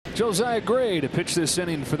Josiah Gray to pitch this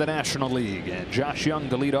inning for the National League, and Josh Young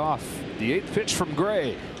to lead off. The 8th pitch from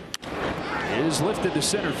Gray is lifted to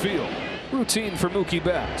center field. Routine for Mookie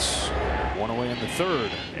Betts. One away in the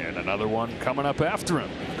 3rd, and another one coming up after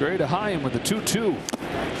him. Gray to high him with the 2-2.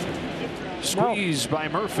 Squeezed by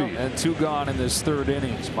Murphy, and 2 gone in this 3rd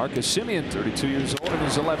inning. Marcus Semien, 32 years old in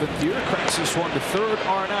his 11th year, cracks this one to 3rd.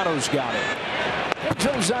 Arenado's got it.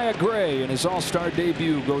 Josiah Gray in his All-Star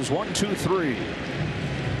debut goes 1-2-3.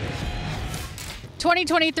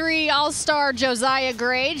 2023 All-Star Josiah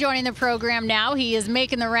Gray joining the program now. He is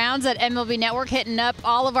making the rounds at MLB Network, hitting up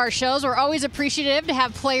all of our shows. We're always appreciative to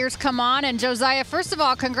have players come on. And Josiah, first of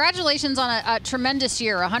all, congratulations on a tremendous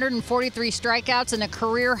year. 143 strikeouts and a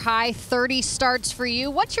career-high 30 starts for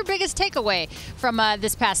you. What's your biggest takeaway from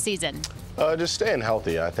this past season? Just staying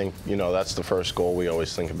healthy. I think, that's the first goal we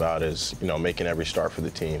always think about is, making every start for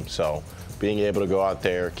the team. So being able to go out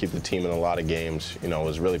there, keep the team in a lot of games,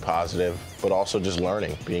 was really positive, but also just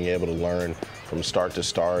learning, being able to learn from start to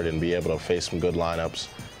start and be able to face some good lineups,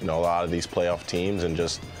 a lot of these playoff teams, and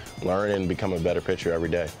just learn and become a better pitcher every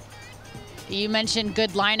day. You mentioned good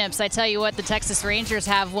lineups. I tell you what, the Texas Rangers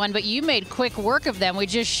have one, but you made quick work of them. We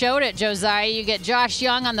just showed it, Josiah. You get Josh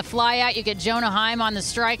Young on the flyout, you get Jonah Heim on the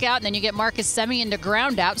strikeout, and then you get Marcus Semien to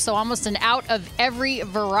ground out, so almost an out of every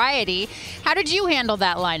variety. How did you handle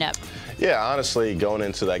that lineup? Yeah, honestly, going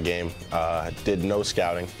into that game, did no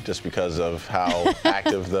scouting just because of how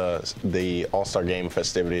active the All-Star game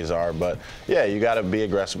festivities are. But, yeah, you got to be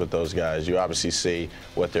aggressive with those guys. You obviously see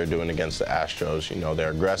what they're doing against the Astros.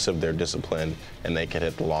 They're aggressive, they're disciplined, and they can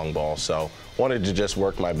hit the long ball. So wanted to just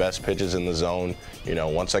work my best pitches in the zone.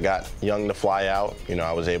 Once I got Young to fly out,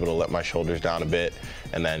 I was able to let my shoulders down a bit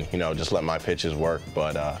and then, just let my pitches work.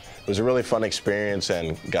 But it was a really fun experience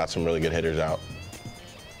and got some really good hitters out.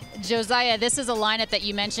 Josiah, this is a lineup that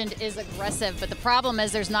you mentioned is aggressive, but the problem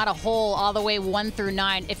is there's not a hole all the way 1 through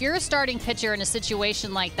 9. If you're a starting pitcher in a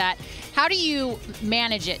situation like that, how do you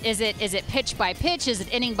manage it? Is it pitch by pitch? Is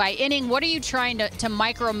it inning by inning? What are you trying to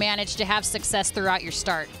micromanage to have success throughout your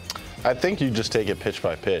start? I think you just take it pitch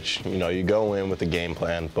by pitch. You go in with a game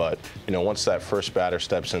plan, but, once that first batter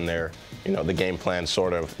steps in there, the game plan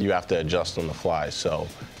you have to adjust on the fly. So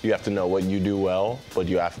you have to know what you do well, but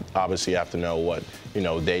you obviously have to know what,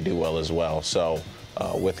 they do well as well. So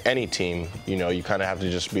with any team, you kind of have to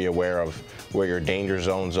just be aware of where your danger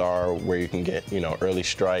zones are, where you can get, early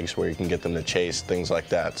strikes, where you can get them to chase, things like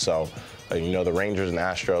that. So, the Rangers and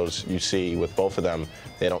Astros, you see with both of them,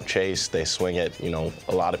 they don't chase, they swing it, a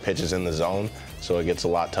lot of pitches in the zone, so it gets a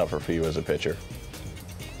lot tougher for you as a pitcher.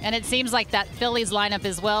 And it seems like that Phillies lineup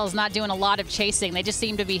as well is not doing a lot of chasing. They just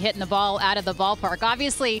seem to be hitting the ball out of the ballpark.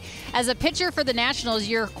 Obviously, as a pitcher for the Nationals,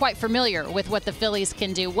 you're quite familiar with what the Phillies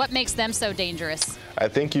can do. What makes them so dangerous? I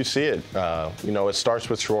think you see it. It starts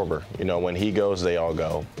with Schwarber. When he goes, they all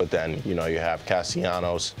go. But then, you have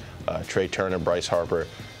Castellanos, Trey Turner, Bryce Harper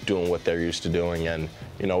doing what they're used to doing. And,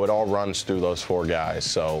 it all runs through those 4 guys.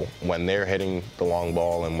 So when they're hitting the long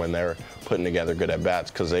ball and when they're putting together good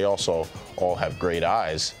at-bats, because they also all have great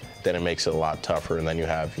eyes, then it makes it a lot tougher. And then you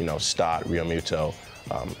have, Stott, Realmuto,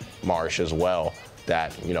 Marsh as well,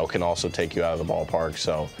 that, can also take you out of the ballpark.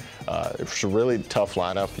 So it's a really tough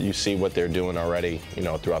lineup. You see what they're doing already,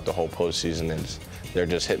 throughout the whole postseason. And they're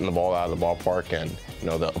just hitting the ball out of the ballpark, and,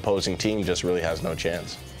 the opposing team just really has no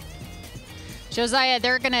chance. Josiah,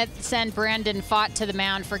 they're going to send Brandon Pfaadt to the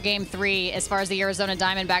mound for Game 3 as far as the Arizona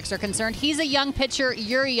Diamondbacks are concerned. He's a young pitcher,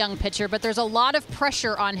 you're a young pitcher, but there's a lot of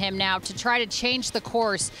pressure on him now to try to change the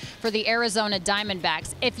course for the Arizona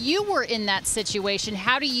Diamondbacks. If you were in that situation,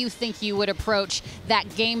 how do you think you would approach that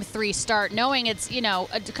Game 3 start, knowing it's,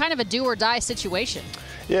 kind of a do-or-die situation?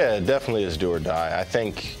 Yeah, it definitely is do or die. I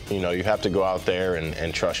think, you have to go out there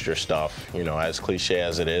and trust your stuff, as cliche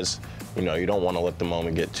as it is. You don't want to let the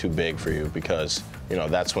moment get too big for you because,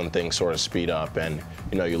 that's when things sort of speed up and,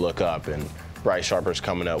 you look up and Bryce Harper's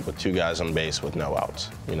coming up with 2 guys on base with no outs,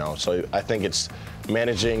 So I think it's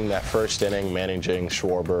managing that first inning, managing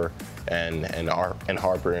Schwarber and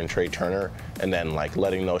Harper and Trey Turner, and then,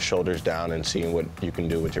 letting those shoulders down and seeing what you can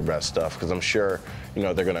do with your best stuff. Because I'm sure,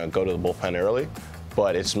 they're going to go to the bullpen early.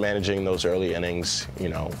 But it's managing those early innings.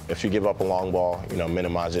 If you give up a long ball,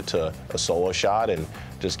 minimize it to a solo shot and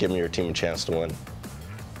just giving your team a chance to win.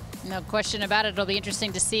 No question about it. It'll be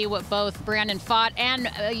interesting to see what both Brandon Pfaadt and,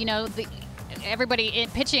 everybody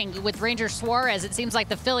pitching with Ranger Suarez. It seems like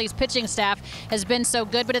the Phillies pitching staff has been so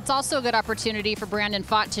good, but it's also a good opportunity for Brandon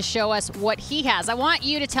Pfaadt to show us what he has. I want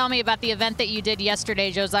you to tell me about the event that you did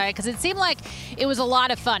yesterday, Josiah, because it seemed like it was a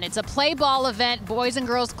lot of fun. It's a play ball event. Boys and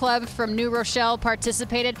Girls Club from New Rochelle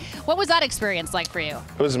participated. What was that experience like for you?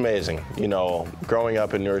 It was amazing. You know, growing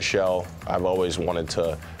up in New Rochelle, I've always wanted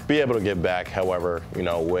to be able to give back, however, you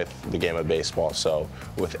know, with the game of baseball. So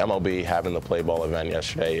with MLB having the play ball event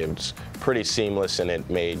yesterday, it was pretty seamless, and it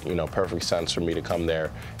made, you know, perfect sense for me to come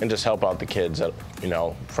there and just help out the kids, you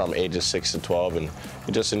know, from ages 6 to 12 and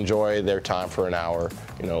just enjoy their time for an hour.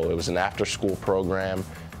 You know, it was an after-school program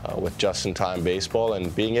with just-in-time baseball,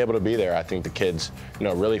 and being able to be there, I think the kids, you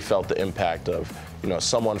know, really felt the impact of, you know,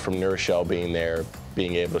 someone from New Rochelle being there,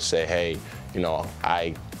 being able to say, hey, you know,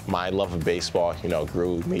 my love of baseball, you know,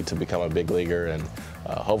 grew me to become a big leaguer, and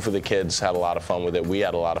hopefully the kids had a lot of fun with it. We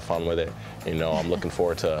had a lot of fun with it. You know, I'm looking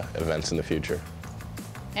forward to events in the future.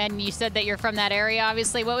 And you said that you're from that area,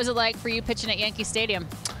 obviously. What was it like for you pitching at Yankee Stadium?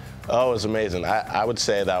 Oh, it was amazing. I would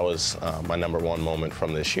say that was my #1 moment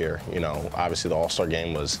from this year. You know, obviously the All-Star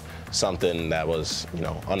game was something that was, you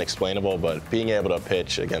know, unexplainable, but being able to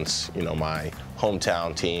pitch against, you know, my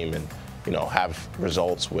hometown team and, you know, have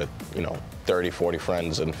results with, you know, 30, 40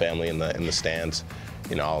 friends and family in the stands,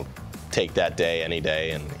 you know, I'll take that day any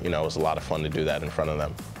day, and, you know, it was a lot of fun to do that in front of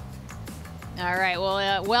them. All right,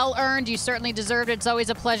 well, well earned. You certainly deserved it. It's always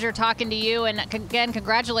a pleasure talking to you. And again,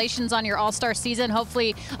 congratulations on your All-Star season.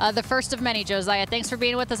 Hopefully the first of many, Josiah. Thanks for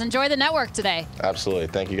being with us. Enjoy the network today. Absolutely.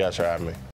 Thank you guys for having me.